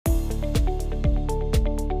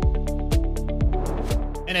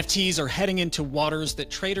NFTs are heading into waters that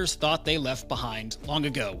traders thought they left behind long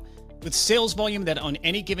ago, with sales volume that on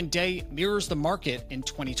any given day mirrors the market in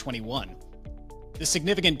 2021. The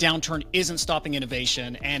significant downturn isn't stopping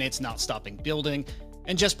innovation, and it's not stopping building.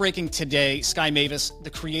 And just breaking today, Mavis, the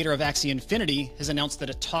creator of Axie Infinity, has announced that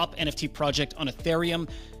a top NFT project on Ethereum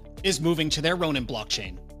is moving to their Ronin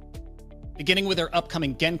blockchain. Beginning with their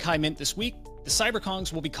upcoming Genkai mint this week, the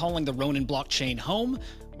CyberKongz will be calling the Ronin blockchain home,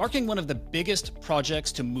 marking one of the biggest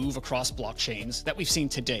projects to move across blockchains that we've seen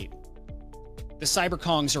to date. The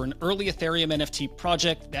CyberKongz are an early Ethereum NFT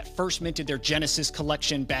project that first minted their Genesis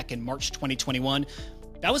collection back in March 2021.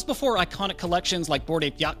 That was before iconic collections like Bored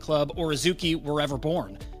Ape Yacht Club or Azuki were ever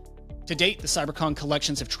born. To date, the CyberKongz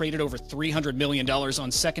collections have traded over $300 million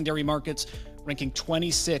on secondary markets, ranking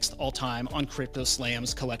 26th all-time on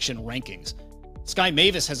CryptoSlam's collection rankings.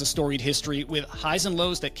 Mavis has a storied history with highs and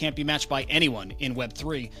lows that can't be matched by anyone in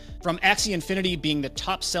Web3. From Axie Infinity being the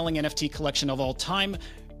top-selling NFT collection of all time,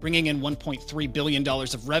 bringing in $1.3 billion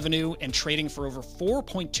of revenue and trading for over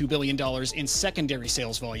 $4.2 billion in secondary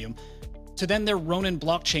sales volume, to then their Ronin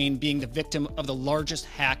blockchain being the victim of the largest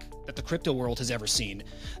hack that the crypto world has ever seen.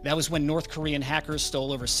 That was when North Korean hackers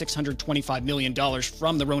stole over $625 million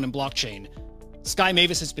from the Ronin blockchain.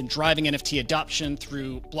 Mavis has been driving NFT adoption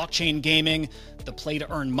through blockchain gaming, the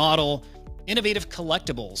play-to-earn model, innovative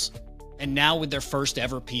collectibles, and now with their first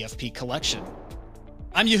ever PFP collection.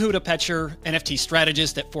 I'm Yehudah Petscher, NFT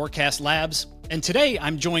strategist at Forkast Labs, and today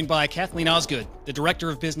I'm joined by Kathleen Osgood, the Director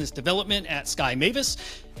of Business Development at Mavis,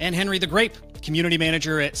 and Henry the Grape, Community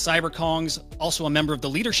Manager at CyberKongz, also a member of the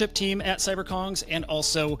leadership team at CyberKongz, and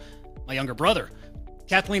also my younger brother.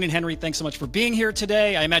 Kathleen and Henry, thanks so much for being here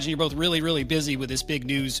today. I imagine you're both really busy with this big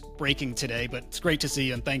news breaking today, but it's great to see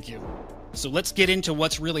you and thank you. So let's get into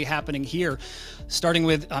what's really happening here, starting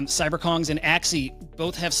with CyberKongz and Axie.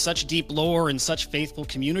 Both have such deep lore and such faithful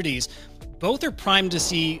communities. Both are primed to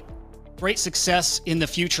see great success in the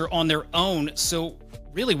future on their own. So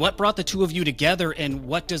really, what brought the two of you together, and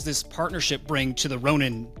what does this partnership bring to the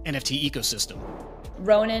Ronin NFT ecosystem?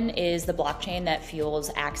 Ronin is the blockchain that fuels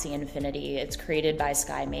Axie Infinity. It's created by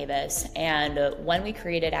Mavis. And when we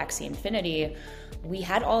created Axie Infinity, we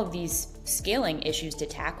had all of these scaling issues to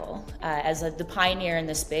tackle. As the pioneer in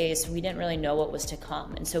the space, we didn't really know what was to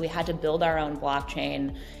come. And so we had to build our own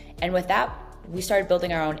blockchain. And with that, we started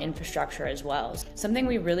building our own infrastructure as well. Something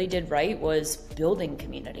we really did right was building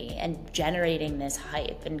community and generating this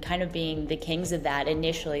hype and kind of being the kings of that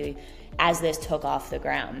initially as this took off the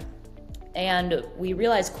ground. And we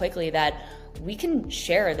realized quickly that we can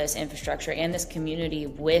share this infrastructure and this community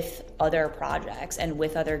with other projects and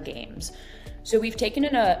with other games. So we've taken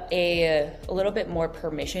in a little bit more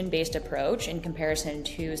permission-based approach in comparison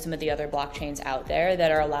to some of the other blockchains out there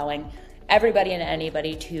that are allowing everybody and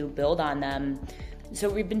anybody to build on them. So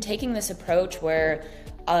we've been taking this approach where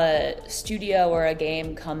a studio or a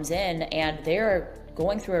game comes in and they're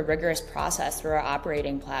going through a rigorous process through our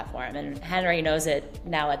operating platform, and Henry knows it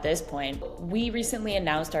now at this point. We recently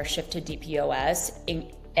announced our shift to DPoS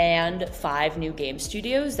and 5 new game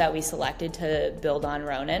studios that we selected to build on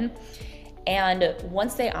Ronin. And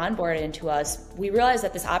once they onboarded into us, we realized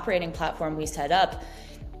that this operating platform we set up,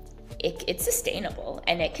 it's sustainable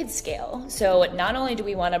and it could scale. So not only do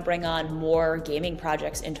we want to bring on more gaming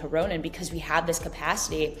projects into Ronin because we have this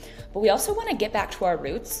capacity, but we also want to get back to our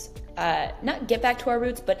roots. Not get back to our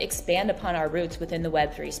roots, but expand upon our roots within the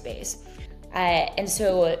Web3 space. And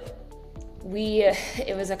so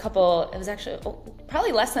it was actually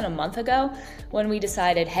probably less than a month ago when we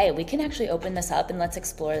decided, hey, we can actually open this up and let's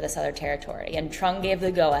explore this other territory. And Trung gave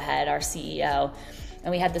the go-ahead, our CEO, and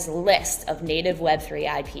we had this list of native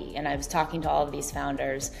Web3 IP. And I was talking to all of these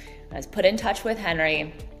founders. I was put in touch with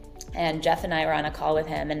Henry, and Jeff and I were on a call with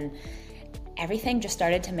him, and everything just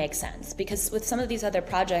started to make sense. Because with some of these other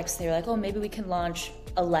projects, they were like, oh, maybe we can launch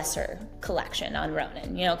a lesser collection on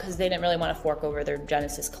Ronin, because they didn't really want to fork over their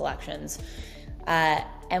Genesis collections.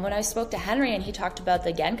 And when I spoke to Henry and he talked about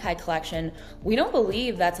the Genkai collection, we don't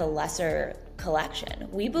believe that's a lesser collection.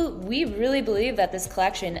 We really believe that this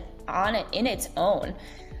collection in its own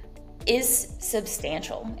is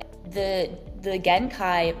substantial. The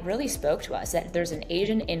Genkai really spoke to us that there's an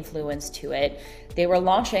Asian influence to it. They were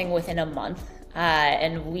launching within a month.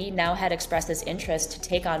 And we now had expressed this interest to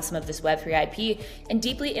take on some of this Web3 IP and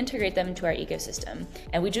deeply integrate them into our ecosystem.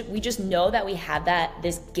 And we just know that we have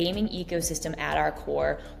this gaming ecosystem at our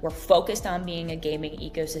core. We're focused on being a gaming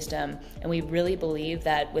ecosystem, and we really believe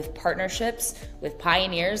that with partnerships with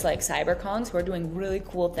pioneers like CyberKongz, who are doing really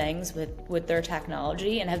cool things with their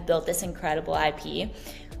technology and have built this incredible IP,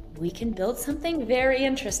 we can build something very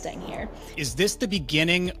interesting here. Is this the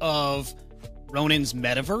beginning of Ronin's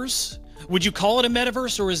metaverse? Would you call it a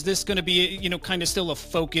metaverse, or is this going to be, kind of still a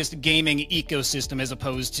focused gaming ecosystem as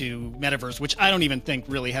opposed to metaverse, which I don't even think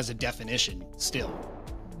really has a definition still?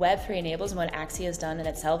 Web3 enables, and what Axie has done in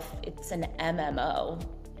itself, it's an MMO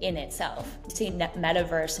in itself. You see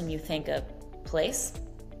metaverse and you think of place.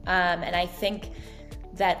 And I think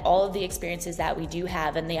that all of the experiences that we do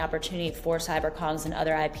have and the opportunity for CyberKongz and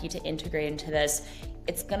other IP to integrate into this,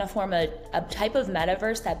 it's going to form a type of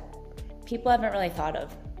metaverse that people haven't really thought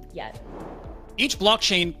of yet. Each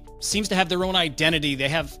blockchain seems to have their own identity. They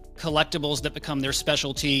have collectibles that become their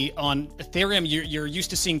specialty. On Ethereum, you're used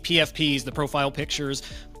to seeing PFPs, the profile pictures.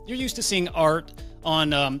 You're used to seeing art.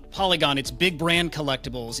 On Polygon, it's big brand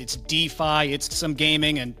collectibles, it's DeFi, it's some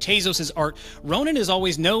gaming, and Tezos' art. Ronin is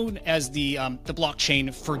always known as the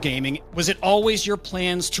blockchain for gaming. Was it always your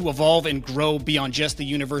plans to evolve and grow beyond just the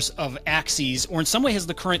universe of Axies, or in some way has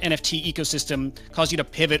the current NFT ecosystem caused you to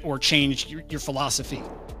pivot or change your philosophy?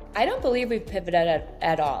 I don't believe we've pivoted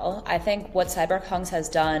at all. I think what CyberKongz has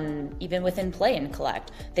done, even within Play and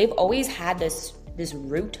Collect, they've always had this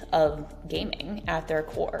root of gaming at their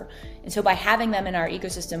core. And so by having them in our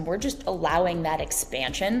ecosystem, we're just allowing that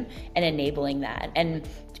expansion and enabling that. And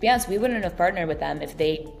to be honest, we wouldn't have partnered with them if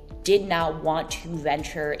they did not want to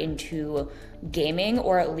venture into gaming,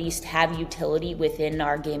 or at least have utility within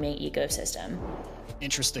our gaming ecosystem.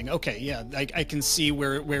 Interesting. Okay, yeah, I can see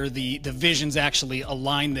where the visions actually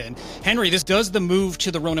align then. Henry, does the move to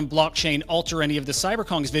the Ronin blockchain alter any of the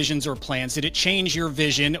CyberKongz visions or plans? Did it change your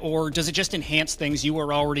vision, or does it just enhance things you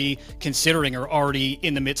were already considering or already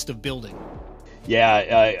in the midst of building? Yeah,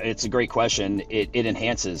 it's a great question. It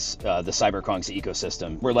enhances the CyberKongz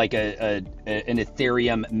ecosystem. We're like an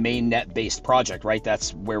Ethereum mainnet-based project, right?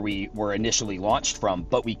 That's where we were initially launched from,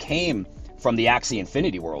 but we came from the Axie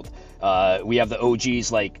Infinity world. We have the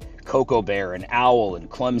OGs like Coco Bear and Owl and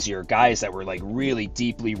Clumsier, guys that were like really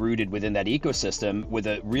deeply rooted within that ecosystem with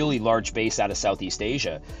a really large base out of Southeast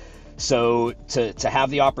Asia. So to have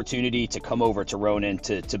the opportunity to come over to Ronin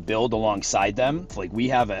to build alongside them, like we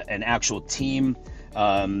have an actual team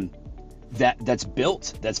that's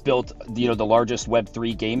built the largest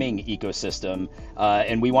Web3 gaming ecosystem,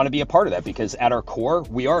 and we want to be a part of that because at our core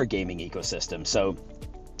we are a gaming ecosystem. So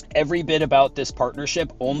every bit about this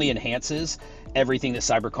partnership only enhances everything that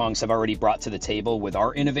CyberKongz have already brought to the table with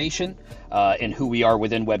our innovation and who we are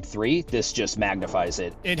within Web3. This just magnifies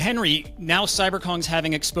it. And Henry, now CyberKongz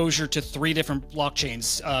having exposure to 3 different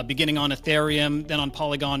blockchains, beginning on Ethereum, then on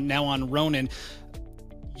Polygon, now on Ronin.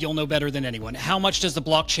 You'll know better than anyone. How much does the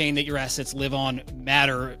blockchain that your assets live on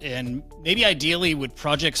matter? And maybe ideally, would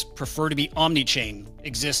projects prefer to be omni-chain,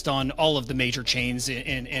 exist on all of the major chains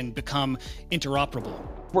and become interoperable?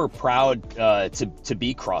 We're proud to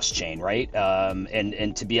be cross-chain, right?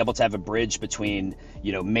 And to be able to have a bridge between,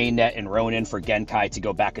 mainnet and Ronin for Genkai to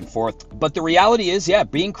go back and forth. But the reality is, yeah,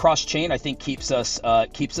 being cross-chain, I think keeps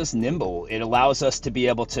us nimble. It allows us to be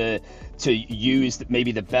able to use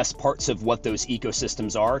maybe the best parts of what those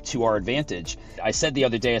ecosystems are to our advantage. I said the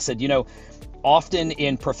other day, often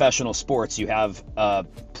in professional sports, you have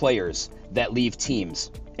players that leave teams.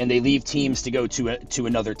 And they leave teams to go to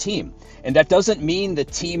another team. And that doesn't mean the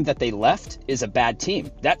team that they left is a bad team.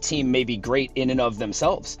 That team may be great in and of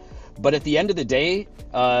themselves. But at the end of the day,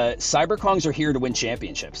 CyberKongz are here to win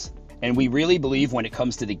championships. And we really believe when it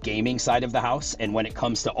comes to the gaming side of the house and when it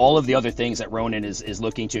comes to all of the other things that Ronin is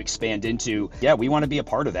looking to expand into, yeah, we want to be a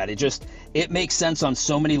part of that. It makes sense on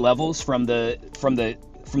so many levels from the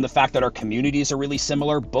fact that our communities are really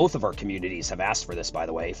similar. Both of our communities have asked for this, by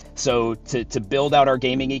the way. So to build out our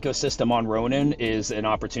gaming ecosystem on Ronin is an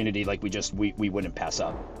opportunity like we wouldn't pass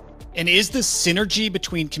up. And is the synergy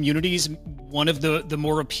between communities one of the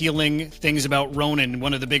more appealing things about Ronin,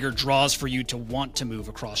 one of the bigger draws for you to want to move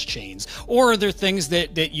across chains? Or are there things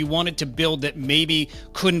that you wanted to build that maybe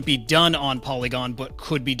couldn't be done on Polygon but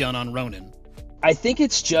could be done on Ronin? I think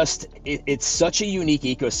it's such a unique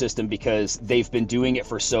ecosystem because they've been doing it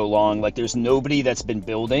for so long. Like there's nobody that's been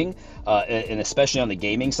building, and especially on the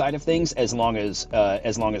gaming side of things, as long as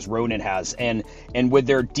Ronin has, and with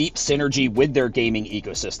their deep synergy with their gaming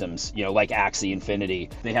ecosystems, like Axie Infinity.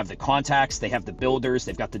 They have the contacts, they have the builders,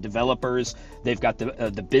 they've got the developers, they've got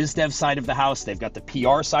the biz dev side of the house, they've got the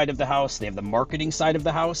PR side of the house, they have the marketing side of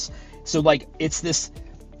the house. So like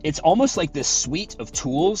it's almost like this suite of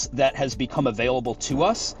tools that has become available to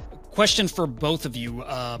us. Question for both of you,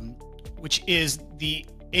 which is the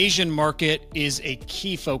Asian market is a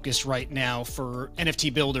key focus right now for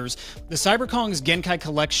NFT builders. The CyberKongz Genkai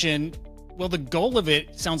collection, well, the goal of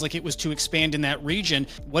it sounds like it was to expand in that region.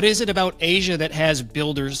 What is it about Asia that has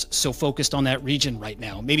builders so focused on that region right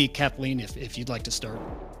now? Maybe Kathleen, if you'd like to start.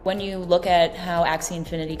 When you look at how Axie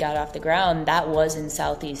Infinity got off the ground, that was in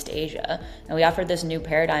Southeast Asia. And we offered this new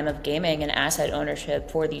paradigm of gaming and asset ownership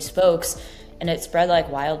for these folks, and it spread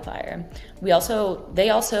like wildfire.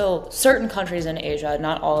 Certain countries in Asia,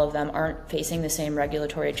 not all of them, aren't facing the same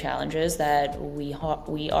regulatory challenges that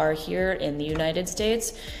we are here in the United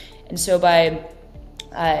States. And so by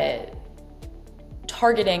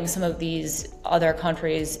targeting some of these other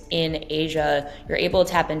countries in Asia, you're able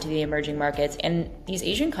to tap into the emerging markets. And these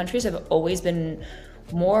Asian countries have always been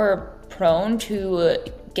more prone to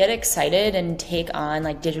get excited and take on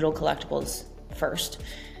like digital collectibles first.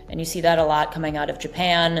 And you see that a lot coming out of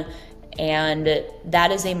Japan. And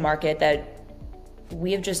that is a market that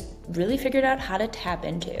we have just really figured out how to tap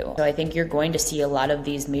into. So I think you're going to see a lot of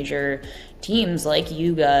these major teams like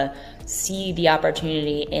Yuga see the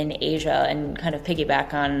opportunity in Asia and kind of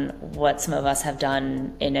piggyback on what some of us have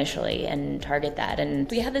done initially and target that. And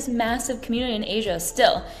we have this massive community in Asia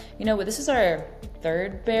still. You know, this is our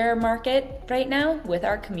third bear market right now with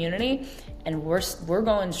our community, and we're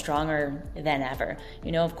going stronger than ever.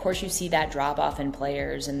 You know, of course you see that drop off in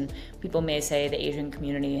players, and people may say the Asian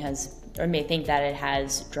community has, or may think that it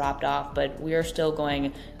has dropped off, but we are still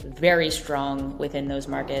going very strong within those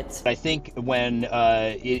markets. I think when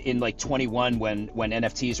in like 21, when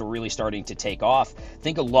NFTs were really starting to take off, I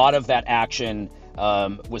think a lot of that action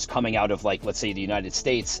was coming out of, like, let's say the United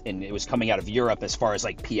States, and it was coming out of Europe as far as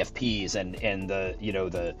like PFPs and the, you know,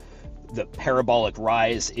 the parabolic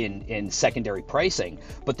rise in secondary pricing.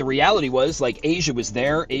 But the reality was, like, Asia was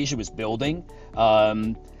there, Asia was building.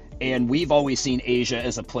 And we've always seen Asia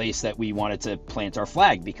as a place that we wanted to plant our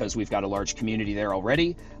flag because we've got a large community there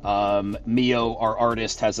already. Mio, our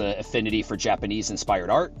artist, has an affinity for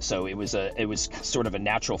Japanese-inspired art, so it was sort of a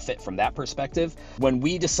natural fit from that perspective. When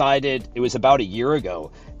we decided, it was about a year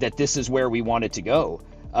ago, that this is where we wanted to go,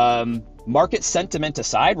 market sentiment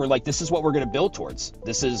aside, we're like, this is what we're going to build towards.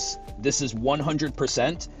 This is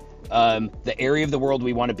 100% the area of the world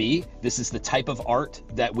we want to be. This is the type of art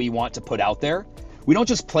that we want to put out there. We don't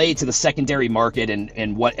just play to the secondary market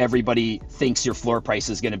and what everybody thinks your floor price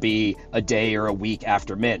is going to be a day or a week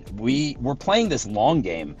after mint. We're playing this long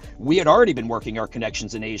game. We had already been working our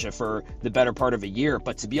connections in Asia for the better part of a year,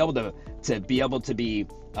 but to be able to be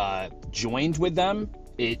joined with them,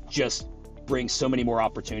 it just brings so many more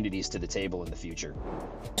opportunities to the table in the future.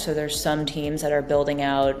 So there's some teams that are building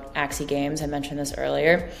out Axie games. I mentioned this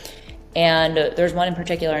earlier. And there's one in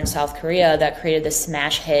particular in South Korea that created this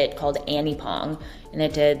smash hit called Anipong. And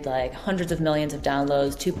it did like hundreds of millions of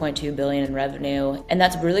downloads, 2.2 billion in revenue. And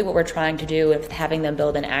that's really what we're trying to do with having them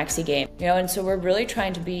build an Axie game. You know, and so we're really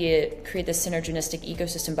trying to create this synergistic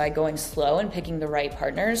ecosystem by going slow and picking the right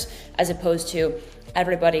partners, as opposed to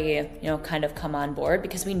everybody, you know, kind of come on board,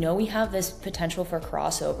 because we know we have this potential for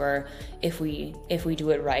crossover if we do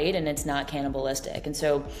it right and it's not cannibalistic. And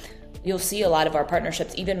so you'll see a lot of our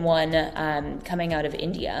partnerships, even one coming out of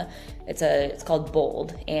India. It's called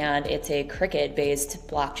Bold, and it's a cricket-based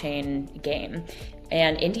blockchain game.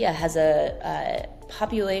 And India has a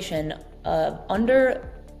population of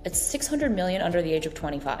it's 600 million under the age of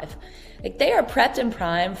 25. Like, they are prepped and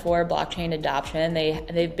primed for blockchain adoption.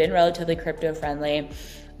 They've been relatively crypto friendly.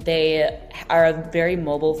 They are a very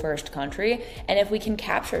mobile first country. And if we can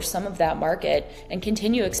capture some of that market and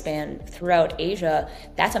continue to expand throughout Asia,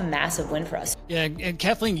 that's a massive win for us. Yeah, and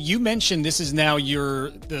Kathleen, you mentioned this is now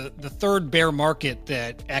the third bear market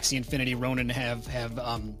that Axie Infinity, Ronin have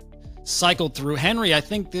cycled through. Henry, I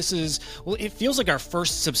think this is, well, it feels like our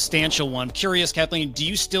first substantial one. Curious, Kathleen, do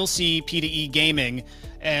you still see P2E gaming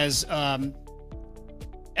as the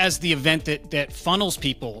event that funnels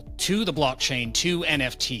people to the blockchain, to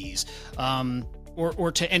NFTs,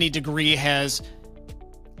 or to any degree has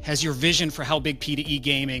your vision for how big P2E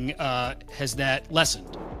gaming has that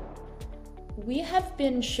lessened? We have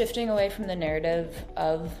been shifting away from the narrative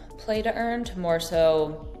of play to earn to more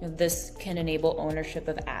so this can enable ownership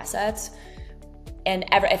of assets. And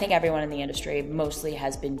I think everyone in the industry mostly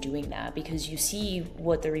has been doing that, because you see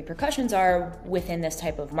what the repercussions are within this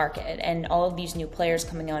type of market, and all of these new players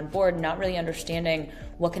coming on board not really understanding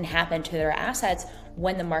what can happen to their assets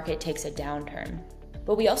when the market takes a downturn.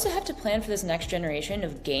 But we also have to plan for this next generation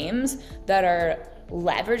of games that are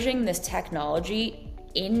leveraging this technology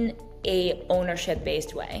in a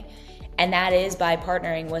ownership-based way. And that is by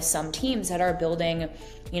partnering with some teams that are building,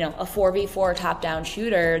 you know, a 4v4 top-down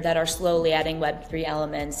shooter that are slowly adding Web3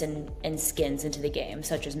 elements and skins into the game,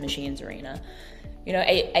 such as Machines Arena. You know,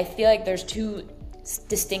 I feel like there's two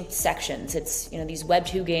distinct sections. It's, you know, these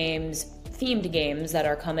Web2 games themed games that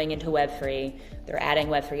are coming into Web3. They're adding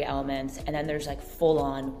Web3 elements, and then there's like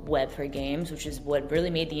full-on Web3 games, which is what really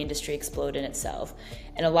made the industry explode in itself.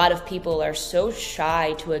 And a lot of people are so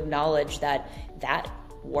shy to acknowledge that that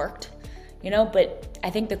worked, but I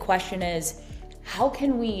think the question is, how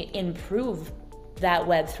can we improve that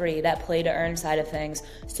Web3, that play to earn side of things,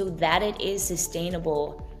 so that it is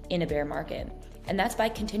sustainable in a bear market? And that's by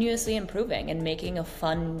continuously improving and making a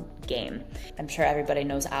fun game. I'm sure everybody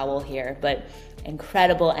knows Owl here, but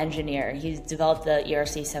incredible engineer. He's developed the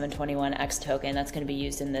ERC-721X token that's going to be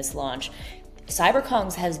used in this launch.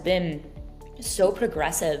 CyberKongz has been so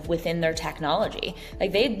progressive within their technology.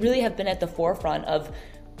 Like, they really have been at the forefront of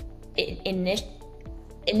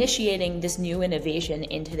initiating this new innovation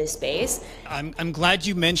into this space. I'm glad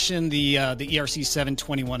you mentioned the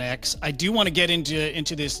ERC-721X. I do want to get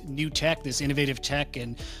into this new tech, this innovative tech,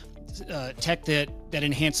 and tech that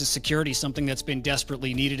enhances security, something that's been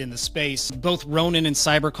desperately needed in the space. Both Ronin and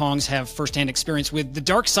CyberKongz have firsthand experience with the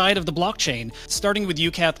dark side of the blockchain. Starting with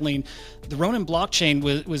you, Kathleen, the Ronin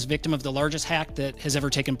blockchain was victim of the largest hack that has ever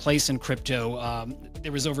taken place in crypto.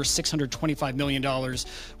 There was over $625 million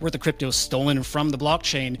worth of crypto stolen from the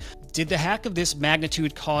blockchain. Did the hack of this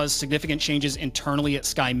magnitude cause significant changes internally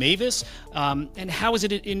at Mavis? And how has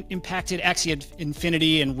it impacted Axie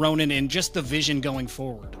Infinity and Ronin and just the vision going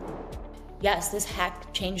forward? Yes, this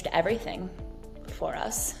hack changed everything for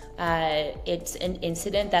us. It's an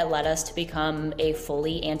incident that led us to become a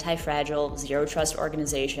fully anti-fragile, zero-trust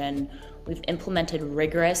organization. We've implemented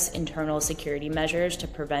rigorous internal security measures to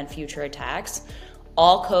prevent future attacks.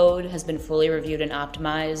 All code has been fully reviewed and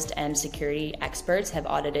optimized, and security experts have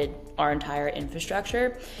audited our entire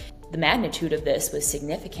infrastructure. The magnitude of this was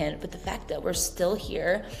significant, but the fact that we're still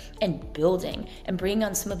here and building and bringing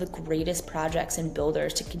on some of the greatest projects and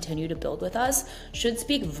builders to continue to build with us should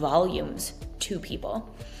speak volumes to people.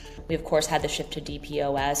 We, of course, had the shift to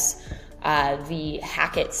DPoS. The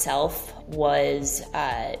hack itself was,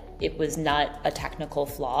 it was not a technical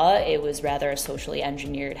flaw, it was rather a socially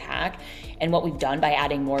engineered hack. And what we've done by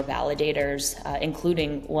adding more validators,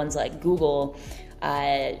 including ones like Google,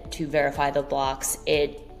 to verify the blocks,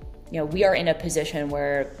 we are in a position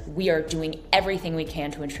where we are doing everything we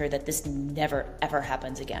can to ensure that this never, ever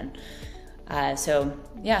happens again.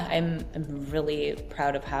 I'm really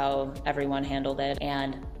proud of how everyone handled it,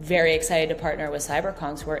 and very excited to partner with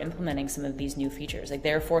CyberKongz, who are implementing some of these new features. Like,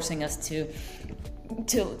 they're forcing us to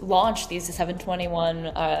launch these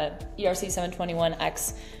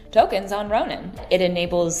ERC-721X tokens on Ronin. It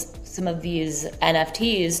enables some of these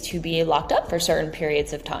NFTs to be locked up for certain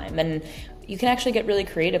periods of time, and you can actually get really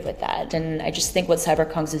creative with that. And I just think what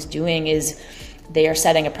CyberKongz is doing is they are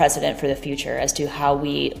setting a precedent for the future as to how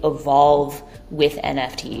we evolve with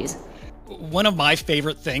NFTs. One of my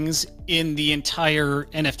favorite things in the entire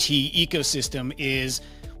NFT ecosystem is,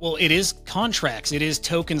 well, it is contracts, it is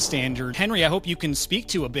token standard. Henry, I hope you can speak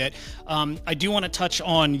to a bit. I do want to touch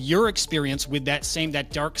on your experience with that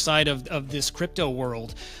dark side of this crypto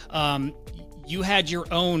world. You had your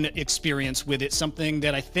own experience with it, something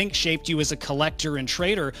that I think shaped you as a collector and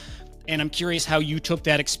trader. And I'm curious how you took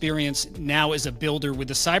that experience now as a builder with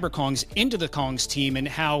the CyberKongz into the Kongz team, and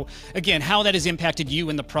how that has impacted you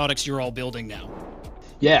and the products you're all building now.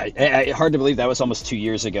 Yeah, hard to believe that was almost 2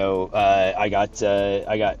 years ago. I got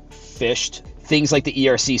phished. Things like the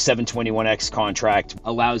ERC-721X contract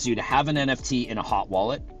allows you to have an NFT in a hot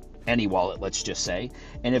wallet, any wallet, let's just say.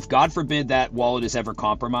 And if, God forbid, that wallet is ever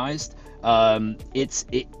compromised,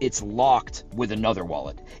 it's locked with another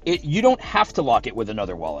wallet. You don't have to lock it with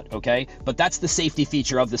another wallet, okay? But that's the safety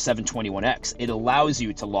feature of the 721X. It allows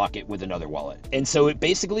you to lock it with another wallet. And so it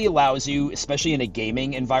basically allows you, especially in a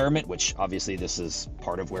gaming environment, which obviously this is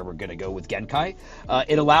part of where we're going to go with Genkai,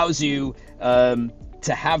 it allows you to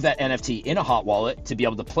have that NFT in a hot wallet to be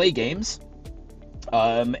able to play games,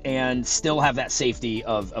 and still have that safety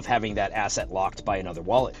of having that asset locked by another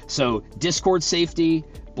wallet. So Discord safety,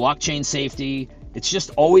 blockchain safety, it's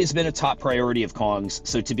just always been a top priority of Kongz.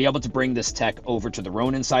 So to be able to bring this tech over to the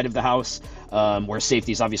Ronin side of the house, where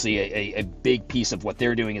safety is obviously a big piece of what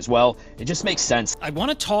they're doing as well, it just makes sense. I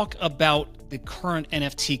want to talk about the current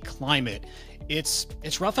NFT climate. It's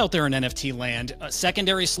rough out there in NFT land.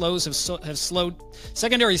 Secondary sales have slowed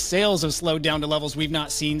down to levels we've not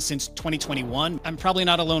seen since 2021. I'm probably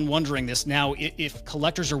not alone wondering this now. If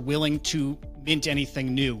collectors are willing to mint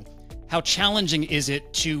anything new, how challenging is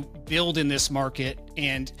it to build in this market,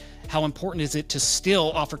 and how important is it to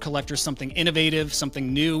still offer collectors something innovative,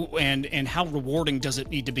 something new, and how rewarding does it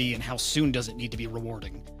need to be, and how soon does it need to be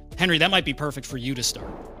rewarding? Henry, that might be perfect for you to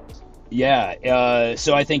start. Yeah,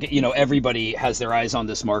 so I think, everybody has their eyes on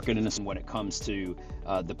this market, and when it comes to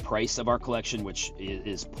the price of our collection, which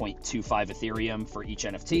is 0.25 Ethereum for each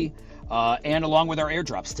NFT, and along with our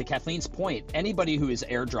airdrops. To Kathleen's point, anybody who is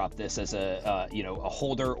airdropped this as a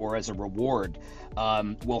holder or as a reward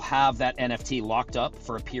will have that NFT locked up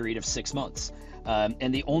for a period of 6 months.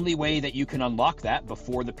 And the only way that you can unlock that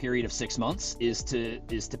before the period of 6 months is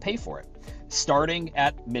to pay for it, starting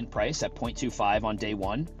at mint price at 0.25 on day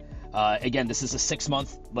one. Again, this is a 6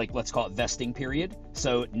 month, let's call it vesting period.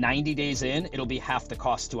 So 90 days in, it'll be half the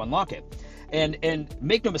cost to unlock it. And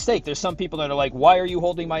make no mistake, there's some people that are like, why are you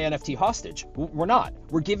holding my NFT hostage? We're not.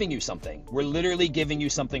 We're giving you something. We're literally giving you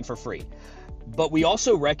something for free. But we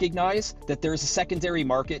also recognize that there's a secondary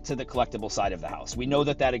market to the collectible side of the house. We know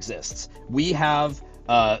that exists. We have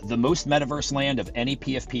the most metaverse land of any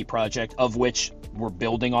PFP project, of which we're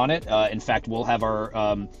building on it. In fact, we'll have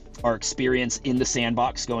our experience in the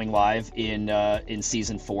sandbox going live in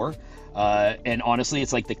season 4. And honestly,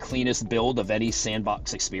 it's like the cleanest build of any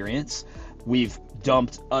sandbox experience. We've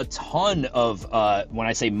dumped a ton of, when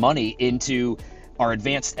I say money, into our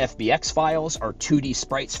advanced FBX files, our 2D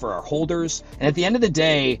sprites for our holders. And at the end of the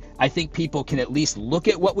day, I think people can at least look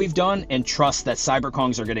at what we've done and trust that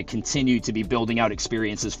CyberKongz are going to continue to be building out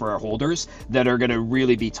experiences for our holders that are going to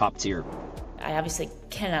really be top tier. I obviously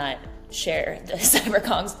cannot share the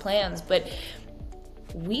CyberKongz plans, but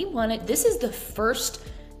this is the first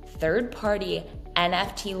third-party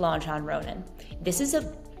NFT launch on Ronin. This is a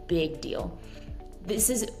big deal.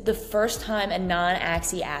 This is the first time a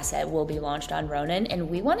non-Axie asset will be launched on Ronin, and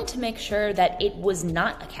we wanted to make sure that it was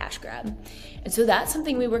not a cash grab. And so that's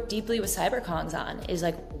something we work deeply with CyberKongz on, is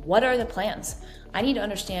what are the plans? I need to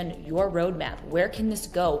understand your roadmap. Where can this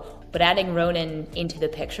go? But adding Ronin into the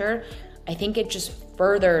picture, I think it just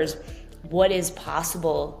furthers what is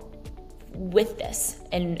possible with this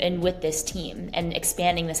and with this team, and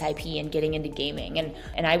expanding this IP and getting into gaming.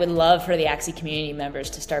 And I would love for the Axie community members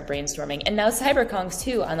to start brainstorming, and now CyberKongz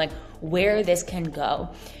too, on where this can go,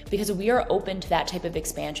 because we are open to that type of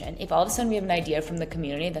expansion. If all of a sudden we have an idea from the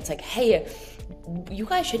community that's hey, you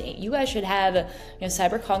guys should have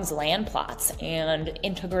CyberKongz land plots and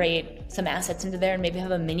integrate some assets into there, and maybe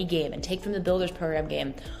have a mini game and take from the Builders Program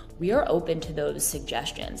game. We are open to those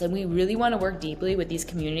suggestions, and we really want to work deeply with these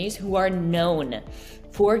communities who are known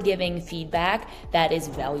for giving feedback that is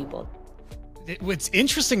valuable. It's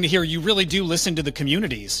interesting to hear you really do listen to the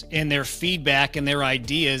communities and their feedback and their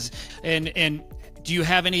ideas. And do you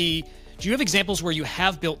have examples where you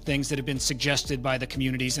have built things that have been suggested by the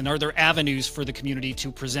communities, and are there avenues for the community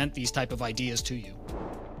to present these type of ideas to you?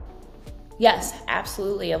 Yes,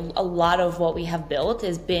 absolutely. A lot of what we have built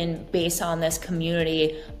has been based on this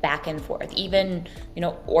community back and forth. Even,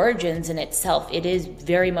 Origins in itself, it is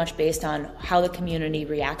very much based on how the community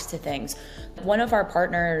reacts to things. One of our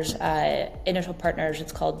partners, initial partners,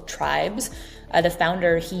 it's called Tribes. The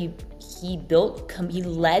founder, he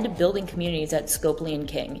led building communities at Scopely and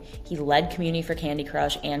King. He led community for Candy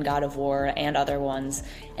Crush and God of War and other ones.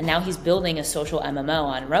 And now he's building a social MMO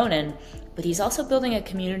on Ronin. But he's also building a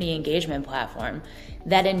community engagement platform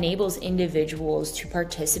that enables individuals to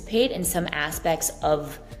participate in some aspects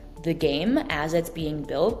of the game as it's being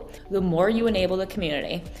built. The more you enable the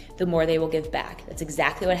community, the more they will give back. That's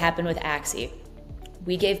exactly what happened with Axie.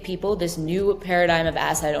 We gave people this new paradigm of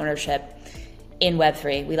asset ownership in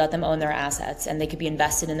Web3. We let them own their assets, and they could be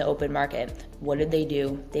invested in the open market. What did they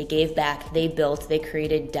do? They gave back, they built, they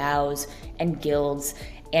created DAOs and guilds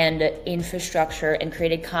and infrastructure, and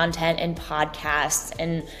created content and podcasts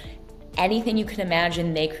and anything you can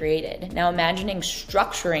imagine they created. Now imagining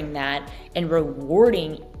structuring that and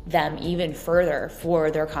rewarding them even further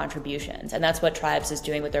for their contributions. And that's what Tribes is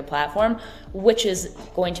doing with their platform, which is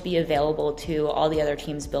going to be available to all the other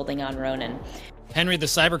teams building on Ronin. Henry, the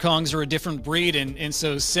CyberKongz are a different breed, and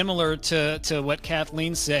so similar to what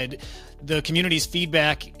Kathleen said, the community's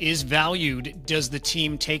feedback is valued. Does the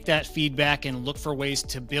team take that feedback and look for ways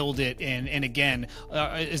to build it? And again,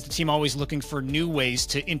 is the team always looking for new ways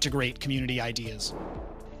to integrate community ideas?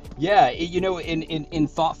 Yeah, in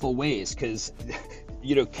thoughtful ways, because,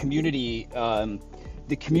 community,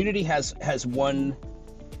 the community has one,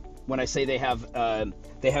 when I say they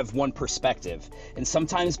have one perspective, and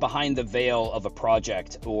sometimes behind the veil of a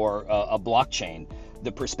project or a blockchain,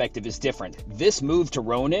 the perspective is different. This move to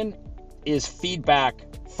Ronin is feedback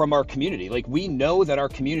from our community. We know that our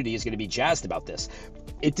community is going to be jazzed about this.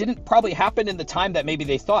 it didn't probably happen in the time that maybe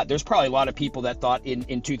they thought. There's probably a lot of people that thought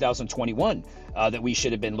in 2021 that we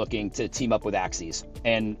should have been looking to team up with Axies.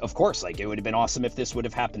 And of course, like, it would have been awesome if this would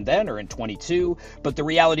have happened then or in 22. But the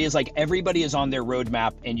reality is, like, everybody is on their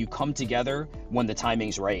roadmap and you come together when the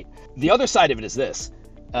timing's right. The other side of it is this.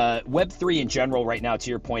 Web3 in general right now, to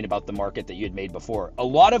your point about the market that you had made before, a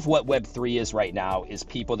lot of what Web3 is right now is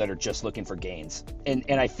people that are just looking for gains. And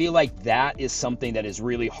I feel like that is something that is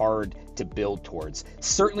really hard to build towards,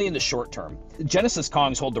 certainly in the short term.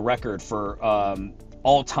 CyberKongz hold the record for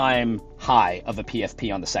all-time high of a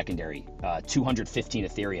PFP on the secondary, 215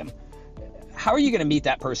 Ethereum. How are you going to meet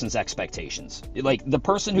that person's expectations? Like, the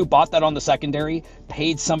person who bought that on the secondary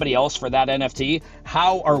paid somebody else for that NFT.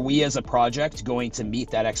 How are we as a project going to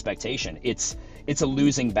meet that expectation? It's a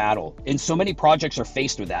losing battle. And so many projects are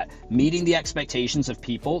faced with that, meeting the expectations of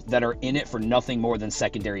people that are in it for nothing more than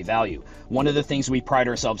secondary value. One of the things we pride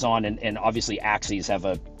ourselves on, and obviously Axies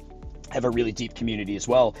have a really deep community as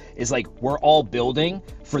well, is like, we're all building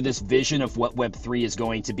for this vision of what Web3 is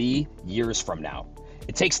going to be years from now.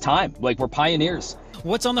 It takes time. Like, we're pioneers.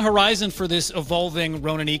 What's on the horizon for this evolving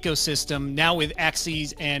Ronin ecosystem now with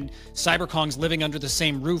Axies and CyberKongz living under the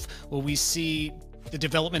same roof? Will we see the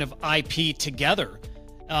development of IP together?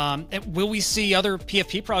 And will we see other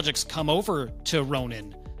PFP projects come over to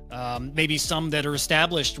Ronin? Maybe some that are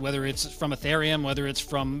established, whether it's from Ethereum, whether it's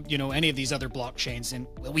from, you know, any of these other blockchains. And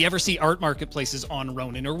will we ever see art marketplaces on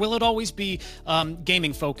Ronin, or will it always be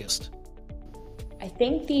gaming focused? I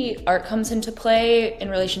think the art comes into play in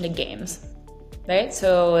relation to games, right?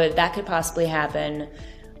 So that could possibly happen.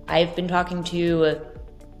 I've been talking to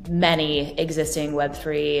many existing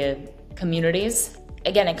Web3 communities.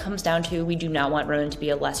 Again, it comes down to, we do not want Ronin to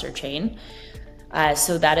be a lesser chain.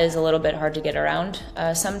 So that is a little bit hard to get around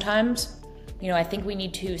sometimes. You know, I think we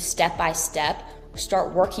need to step by step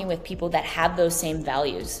start working with people that have those same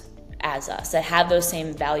values as us, that have those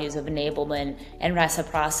same values of enablement and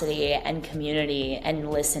reciprocity and community and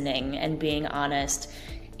listening and being honest,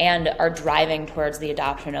 and are driving towards the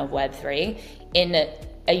adoption of Web3 in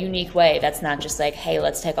a unique way that's not just like, hey,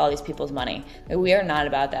 let's take all these people's money. We are not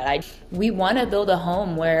about that. We want to build a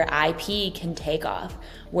home where IP can take off,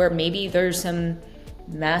 where maybe there's some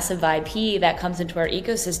massive IP that comes into our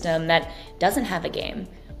ecosystem that doesn't have a game,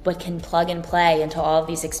 but can plug and play into all of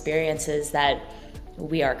these experiences that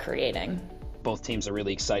we are creating. Both teams are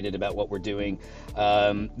really excited about what we're doing.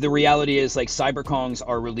 The reality is, like, CyberKongz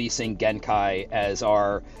are releasing Genkai as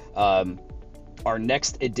our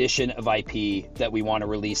next edition of IP that we want to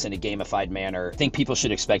release in a gamified manner. I think people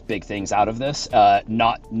should expect big things out of this.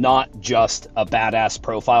 Not just a badass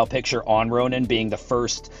profile picture on Ronin being the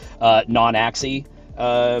first non-Axie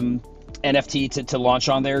NFT to launch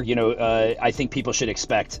on there. You know, I think people should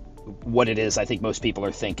expect what it is I think most people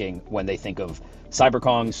are thinking when they think of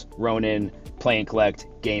CyberKongz, Ronin, play and collect,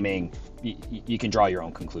 gaming. You can draw your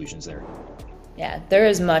own conclusions there. Yeah, there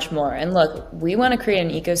is much more. And look, we want to create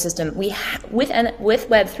an ecosystem. With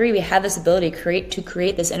Web3, we have this ability to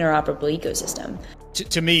create this interoperable ecosystem.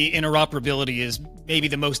 To me, interoperability is maybe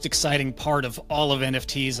the most exciting part of all of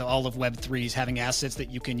NFTs, all of Web3s, having assets that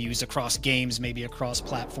you can use across games, maybe across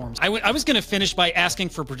platforms. I was going to finish by asking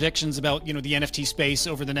for predictions about, you know, the NFT space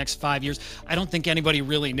over the next 5 years. I don't think anybody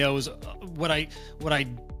really knows. What I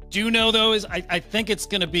do know, though, is I think it's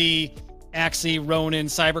going to be Axie, Ronin,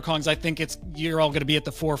 CyberKongz. I think you're all going to be at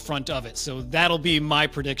the forefront of it. So that'll be my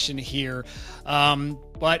prediction here.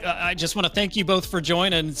 But I just want to thank you both for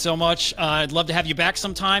joining so much. I'd love to have you back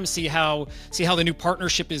sometime, see how the new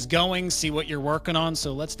partnership is going, see what you're working on.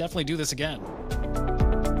 So let's definitely do this again.